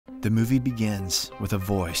The movie begins with a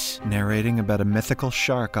voice narrating about a mythical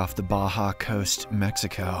shark off the Baja coast,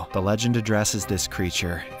 Mexico. The legend addresses this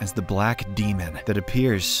creature as the Black Demon that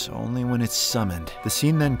appears only when it's summoned. The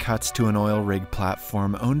scene then cuts to an oil rig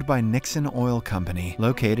platform owned by Nixon Oil Company,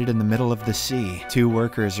 located in the middle of the sea. Two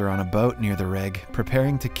workers are on a boat near the rig,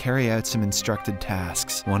 preparing to carry out some instructed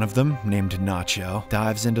tasks. One of them, named Nacho,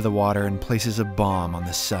 dives into the water and places a bomb on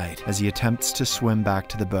the site. As he attempts to swim back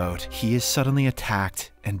to the boat, he is suddenly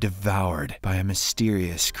attacked and devoured by a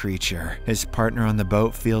mysterious creature. His partner on the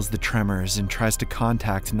boat feels the tremors and tries to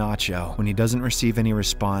contact Nacho. When he doesn't receive any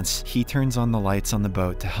response, he turns on the lights on the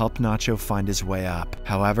boat to help Nacho find his way up.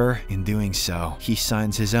 However, in doing so, he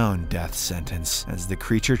signs his own death sentence as the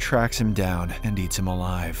creature tracks him down and eats him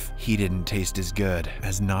alive. He didn't taste as good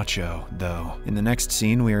as Nacho, though. In the next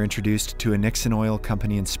scene, we are introduced to a Nixon Oil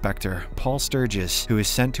Company inspector, Paul Sturgis, who is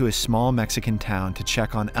sent to a small Mexican town to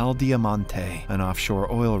check on El Diamante, an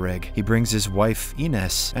offshore oil rig. He brings his wife,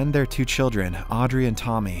 Ines, and their two children, Audrey and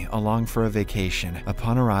Tommy, along for a vacation.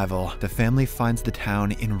 Upon arrival, the family finds the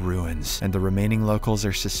town in ruins, and the remaining locals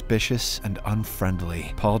are suspicious and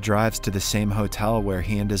unfriendly. Paul drives to the same hotel where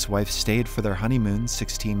he and his wife stayed for their honeymoon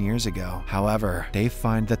 16 years ago. However, they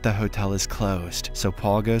find that the hotel is closed, so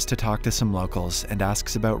Paul goes to talk to some locals and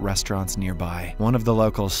asks about restaurants nearby. One of the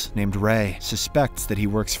locals, named Ray, suspects that he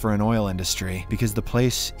works for an oil industry because the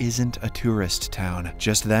place isn't a tourist town.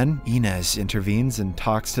 Just then, Inez intervenes and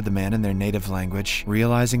talks to the man in their native language.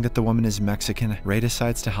 Realizing that the woman is Mexican, Ray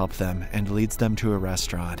decides to help them and leads them to a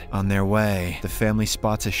restaurant. On their way, the family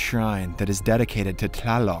spots a shrine that is dedicated to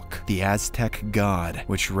Tlaloc, the Aztec god,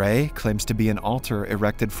 which Ray claims to be an altar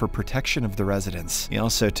erected for protection of the residents. He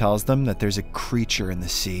also tells them that there's a creature in the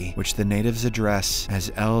sea, which the natives address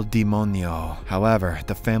as El Demonio. However,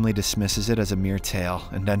 the family dismisses it as a mere tale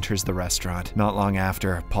and enters the restaurant. Not long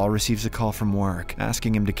after, Paul receives a call from work,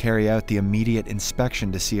 asking him to carry out the immediate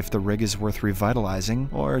inspection to see if the rig is worth revitalizing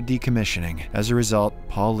or decommissioning. As a result,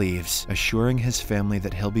 Paul leaves, assuring his family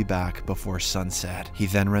that he'll be back before sunset. He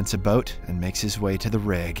then rents a boat and makes his way to the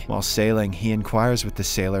rig. While sailing, he inquires with the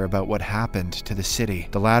sailor about what happened to the city.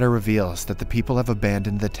 The latter reveals that the people have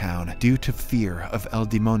abandoned the town due to fear of El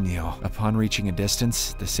Demonio. Upon reaching a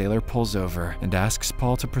distance, the sailor pulls over and asks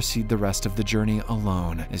Paul to proceed the rest of the journey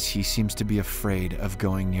alone, as he seems to be afraid of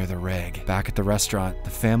going near the rig. Back at the restaurant, the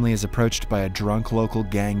family is approached by a drunk local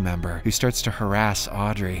gang member who starts to harass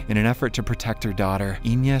Audrey. In an effort to protect her daughter,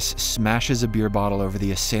 Inez smashes a beer bottle over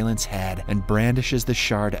the assailant's head and brandishes the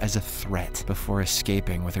shard as a threat before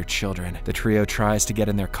escaping with her children. The trio tries to get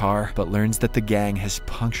in their car, but learns that the gang has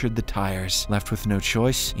punctured the tires. Left with no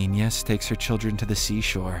choice, Inez takes her children to the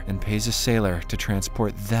seashore and pays a sailor to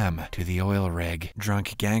transport them to the oil rig.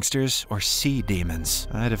 Drunk gangsters or sea demons?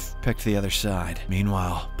 I'd have picked the other side.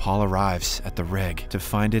 Meanwhile, Paul arrives at the rig to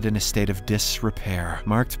find it in a state of disrepair,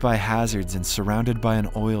 marked by hazards and surrounded by an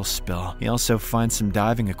oil spill. He also finds some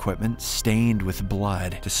diving equipment stained with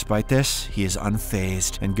blood. Despite this, he is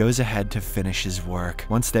unfazed and goes ahead to finish his work.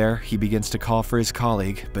 Once there, he begins to call for his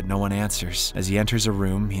colleague, but no one answers. As he enters a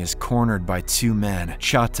room, he is cornered by two men,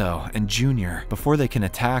 Chato and Junior. Before they can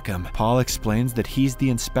attack him, Paul explains that he's the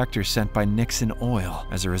inspector sent by Nixon Oil.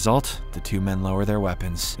 As a result, the two men lower their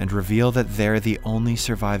weapons and reveal that they're the only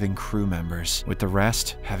surviving crew members, with the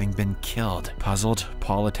rest having been killed. Puzzled,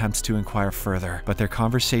 Paul attempts to inquire further, but their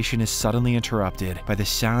conversation is suddenly interrupted by the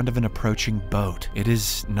sound of an approaching boat. It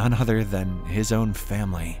is none other than his own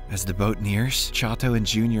family. As the boat nears, Chato and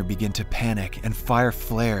Junior begin to panic and fire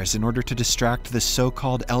flares in order to distract the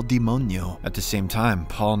so-called El Demonio. At the same time,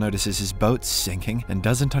 Paul notices his boat sinking and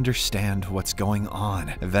doesn't understand what's going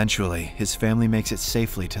on. Eventually, his family makes it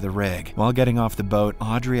safely to the rig. While getting off the boat,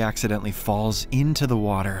 Audrey accidentally falls into the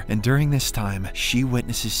water, and during this time, she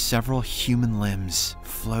witnesses several human limbs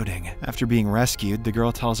floating. After being rescued, the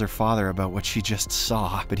girl tells her father about what she just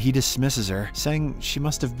saw, but he dismisses her, saying she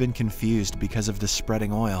must have been confused because of the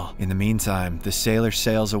spreading oil. In the meantime, the sailor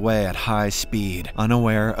sails away at high speed,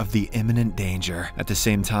 unaware of the imminent danger. At the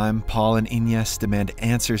same time, Paul and Inez demand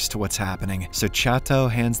answers to what's happening, so Chato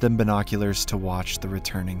hands them binoculars to watch the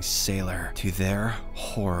returning sailor. To their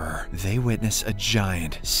horror, they witness a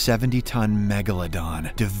giant 70-ton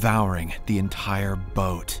megalodon devouring the entire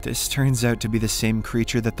boat. This turns out to be the same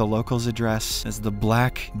creature that the locals address as the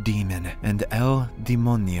Black Demon and El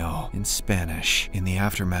Demonio in Spanish. In the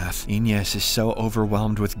aftermath, Inez is so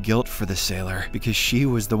overwhelmed with guilt for the sailor because she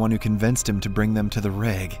was the one who convinced him to bring them to the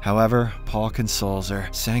rig. However, Paul consoles her,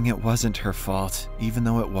 saying saying it wasn't her fault, even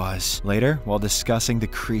though it was. Later, while discussing the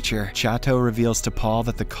creature, Chateau reveals to Paul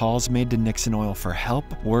that the calls made to Nixon Oil for help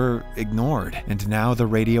were ignored, and now the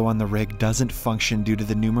radio on the rig doesn't function due to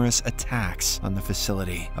the numerous attacks on the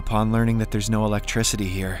facility. Upon learning that there's no electricity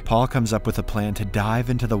here, Paul comes up with a plan to dive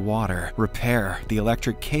into the water, repair the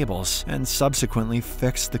electric cables, and subsequently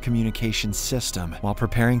fix the communication system. While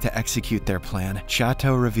preparing to execute their plan,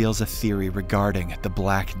 Chateau reveals a theory regarding the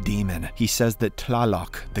Black Demon. He says that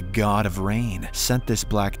Tlaloc, the god of rain, sent this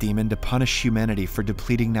Black Demon to punish humanity for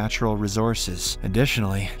depleting natural resources.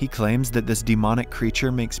 Additionally, he claims that this demonic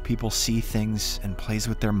creature makes people see things and plays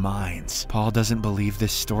with their minds. Paul doesn't believe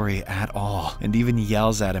this story at all, and even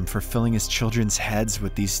yells at him for filling his children's heads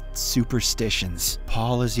with these superstitions.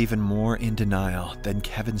 Paul is even more in denial than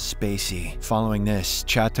Kevin Spacey. Following this,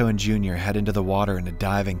 Chateau and Junior head into the water in a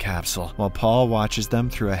diving capsule, while Paul watches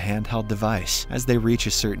them through a handheld device. As they reach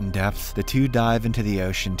a certain depth, the two dive into the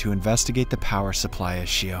ocean to investigate the power supply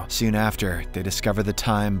issue. Soon after, they discover the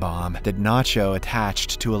time bomb that Nacho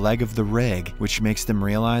attached to a leg of the rig, which makes them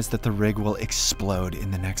realize that the rig will explode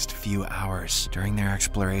in the next few hours. During their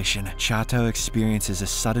exploration, Chateau experiences a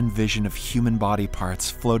sudden vision of human body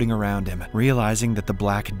parts floating around him. Realizing that the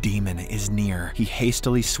Black Demon is near, he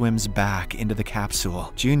hastily swims back into the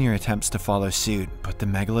capsule. Junior attempts to follow suit, but the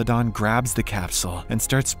megalodon grabs the capsule and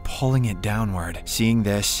starts pulling it downward. Seeing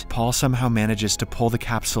this, Paul somehow manages to pull the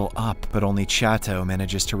capsule up, but only Chateau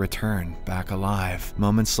manages to return back alive.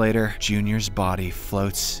 Moments later, Junior's body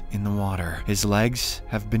floats in the water. His legs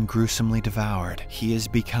have been gruesomely devoured. He has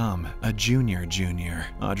become a Junior.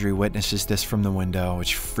 Audrey witnesses this from the window,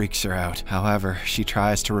 which freaks her out. However, she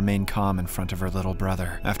tries to remain calm in front of her little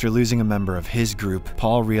brother. After losing a member of his group,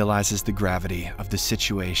 Paul realizes the gravity of the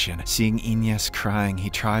situation. Seeing Inés crying, he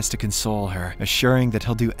tries to console her, assuring that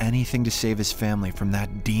he'll do anything to save his family from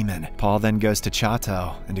that demon. Paul then goes to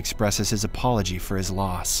Chateau and expresses his apology for his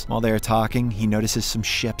loss. While they are talking, he notices some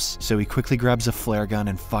ships, so he quickly grabs a flare gun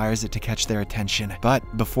and fires it to catch their attention.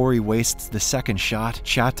 But before he wastes the second shot,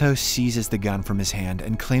 Chateau seizes the gun from his hand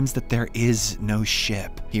and claims that there is no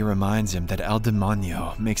ship. He reminds him that El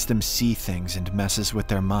Demonio makes them see things and messes with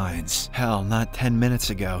their minds. Hell, not 10 minutes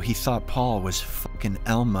ago, he thought Paul was fucking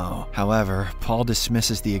Elmo. However, Paul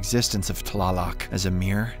dismisses the existence of Tlaloc as a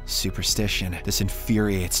mere superstition. This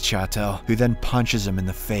infuriates Chateau, who then punches him in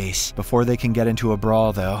the face. Before they can get into a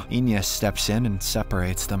brawl though, Inés steps in and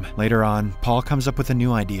separates them. Later on, Paul comes up with a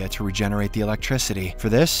new idea to regenerate the electricity. For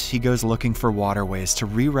this, he goes looking for waterways to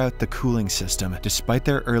reroute the cooling system. Despite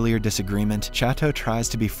their earlier disagreement, Chateau tries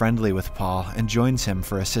to be friendly with Paul and joins him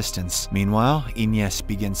for assistance. Meanwhile, Inés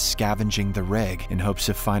begins scavenging the rig in hopes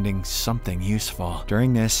of finding something useful.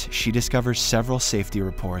 During this, she discovers several safety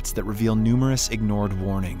reports that reveal numerous ignored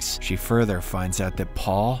warnings. She further finds out that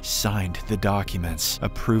Paul signed the documents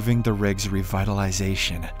approving the rig's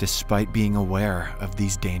revitalization, despite being aware of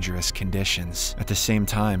these dangerous conditions. At the same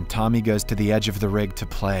time, Tommy goes to the edge of the rig to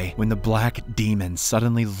play when the Black Demon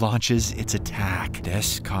suddenly launches its attack.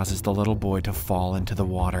 This causes the little boy to fall into the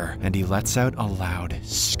water, and he lets out a loud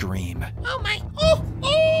scream. Oh my, oh!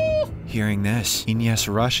 Hearing this,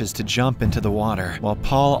 Inés rushes to jump into the water, while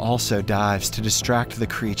Paul also dives to distract the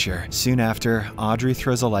creature. Soon after, Audrey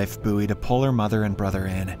throws a life buoy to pull her mother and brother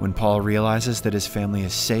in. When Paul realizes that his family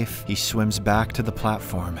is safe, he swims back to the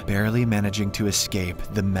platform, barely managing to escape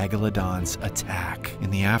the megalodon's attack.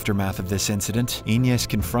 In the aftermath of this incident, Inés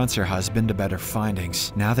confronts her husband about her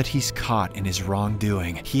findings. Now that he's caught in his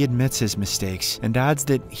wrongdoing, he admits his mistakes and adds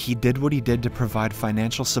that he did what he did to provide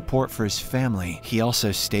financial support for his family. He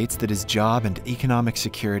also states that his job and economic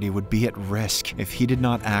security would be at risk if he did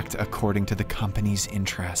not act according to the company's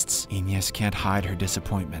interests. Inés can't hide her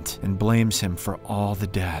disappointment and blames him for all the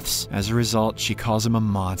deaths. As a result, she calls him a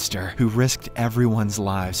monster who risked everyone's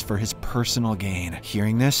lives for his personal gain.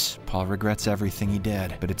 Hearing this, Paul regrets everything he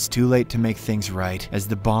did, but it's too late to make things right as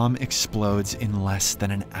the bomb explodes in less than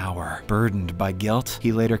an hour. Burdened by guilt,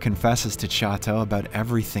 he later confesses to Chateau about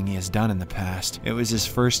everything he has done in the past. It was his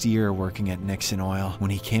first year working at Nixon Oil when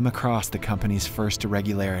he came across the company's first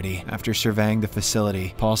irregularity. After surveying the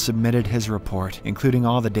facility, Paul submitted his report, including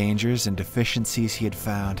all the dangers and deficiencies he had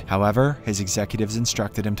found. However, his executives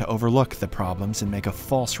instructed him to overlook the problems and make a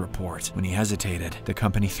false report. When he hesitated, the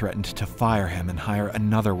company threatened to fire him and hire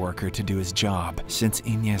another worker to do his job. Since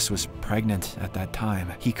Inés was pregnant at that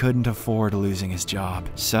time, he couldn't afford losing his job,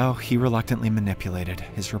 so he reluctantly manipulated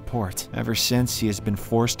his report. Ever since, he has been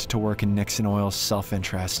forced to work in Nixon Oil's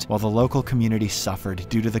self-interest, while the local community suffered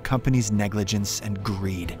due to the company's company's negligence and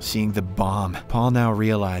greed. Seeing the bomb, Paul now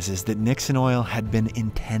realizes that Nixon Oil had been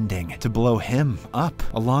intending to blow him up,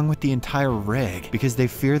 along with the entire rig, because they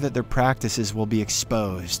fear that their practices will be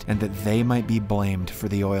exposed and that they might be blamed for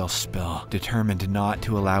the oil spill. Determined not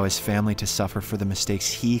to allow his family to suffer for the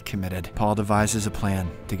mistakes he committed, Paul devises a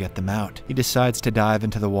plan to get them out. He decides to dive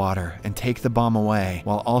into the water and take the bomb away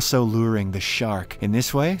while also luring the shark. In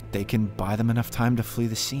this way, they can buy them enough time to flee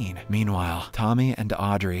the scene. Meanwhile, Tommy and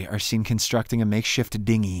Audrey are seen constructing a makeshift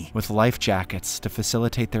dinghy with life jackets to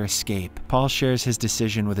facilitate their escape. Paul shares his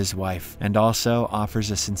decision with his wife and also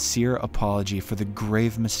offers a sincere apology for the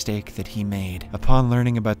grave mistake that he made. Upon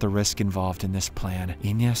learning about the risk involved in this plan,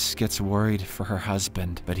 Inés gets worried for her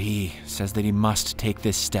husband, but he says that he must take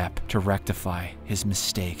this step to rectify his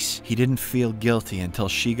mistakes. He didn't feel guilty until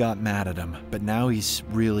she got mad at him, but now he's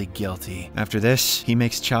really guilty. After this, he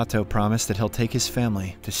makes Chato promise that he'll take his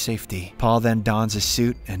family to safety. Paul then dons a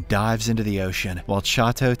suit and dives into the ocean, while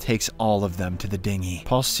Chato takes all of them to the dinghy.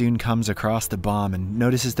 Paul soon comes across the bomb and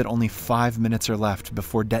notices that only 5 minutes are left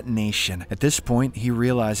before detonation. At this point, he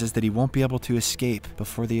realizes that he won't be able to escape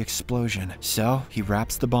before the explosion. So, he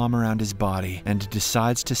wraps the bomb around his body and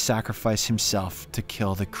decides to sacrifice himself to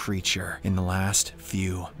kill the creature. In the last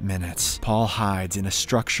few minutes, Paul hides in a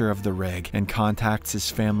structure of the rig and contacts his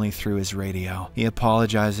family through his radio. He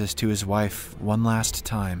apologizes to his wife one last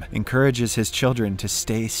time, encourages his children to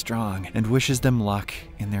stay strong, and wishes them luck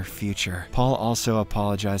in their future. Paul also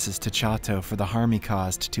apologizes to Chato for the harm he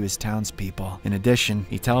caused to his townspeople. In addition,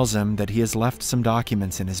 he tells him that he has left some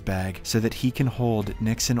documents in his bag so that he can hold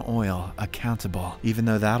Nixon Oil accountable, even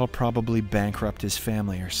though that'll probably bankrupt his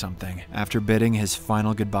family or something. After bidding his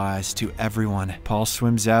final goodbyes to everyone, Paul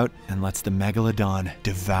swims out and lets the megalodon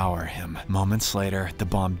devour him. Moments later, the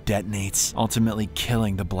bomb detonates, ultimately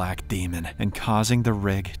killing the black demon and causing the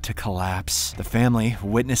rig to collapse. The family,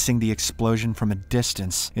 witnessing the explosion from a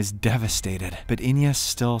distance, is devastated, but Inés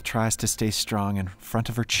still tries to stay strong in front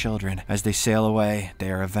of her children. As they sail away,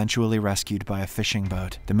 they are eventually rescued by a fishing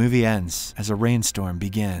boat. The movie ends as a rainstorm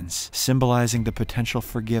begins, symbolizing the potential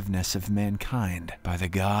forgiveness of mankind by the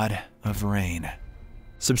god of rain.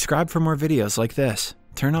 Subscribe for more videos like this,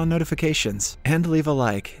 turn on notifications, and leave a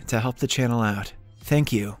like to help the channel out.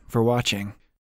 Thank you for watching.